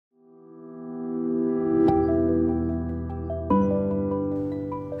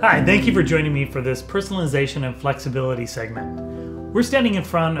Hi, thank you for joining me for this personalization and flexibility segment. We're standing in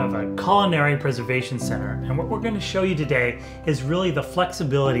front of a culinary preservation center, and what we're going to show you today is really the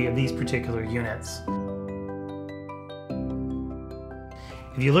flexibility of these particular units.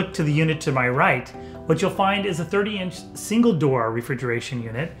 If you look to the unit to my right, what you'll find is a 30-inch single-door refrigeration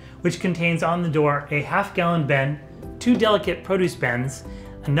unit, which contains on the door a half-gallon bin, 2 delicate produce bins,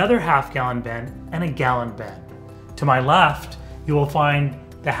 another half-gallon bin, and a gallon bin. To my left, you will find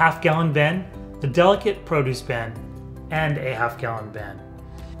the half-gallon bin, the delicate produce bin, and a half-gallon bin.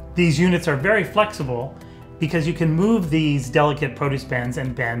 These units are very flexible because you can move these delicate produce bins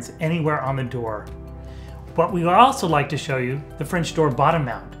and bins anywhere on the door. But we would also like to show you the French door bottom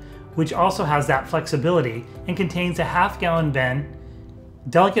mount, which also has that flexibility and contains a half-gallon bin,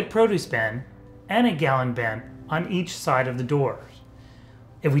 delicate produce bin, and a gallon bin on each side of the doors.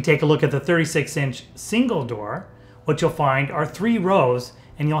 If we take a look at the 36-inch single door, what you'll find are 3 rows,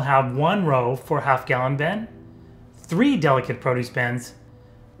 and you'll have 1 row for half-gallon bin, 3 delicate produce bins,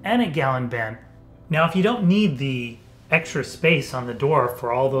 and a gallon bin. Now, if you don't need the extra space on the door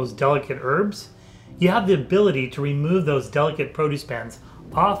for all those delicate herbs, you have the ability to remove those delicate produce bins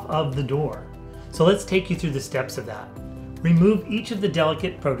off of the door. So let's take you through the steps of that. Remove each of the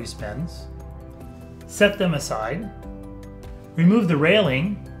delicate produce bins, set them aside, remove the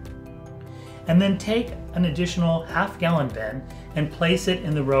railing, and then take an additional half-gallon bin and place it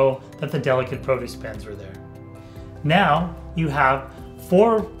in the row that the delicate produce bins are there. Now you have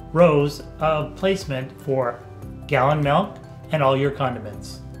 4 rows of placement for gallon milk and all your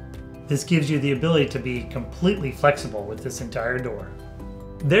condiments. This gives you the ability to be completely flexible with this entire door.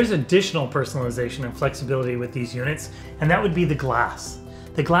 There's additional personalization and flexibility with these units, and that would be the glass.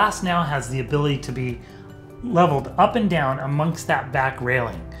 The glass now has the ability to be leveled up and down amongst that back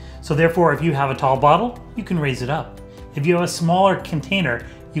railing. So therefore, if you have a tall bottle, you can raise it up. If you have a smaller container,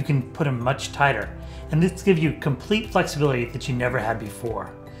 you can put them much tighter. And this gives you complete flexibility that you never had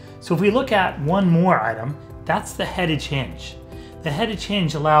before. So if we look at one more item, that's the headage hinge. The headage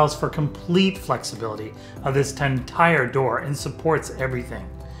hinge allows for complete flexibility of this entire door and supports everything.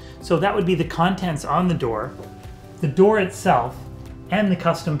 So that would be the contents on the door itself, and the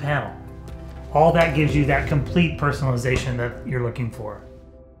custom panel. All that gives you that complete personalization that you're looking for.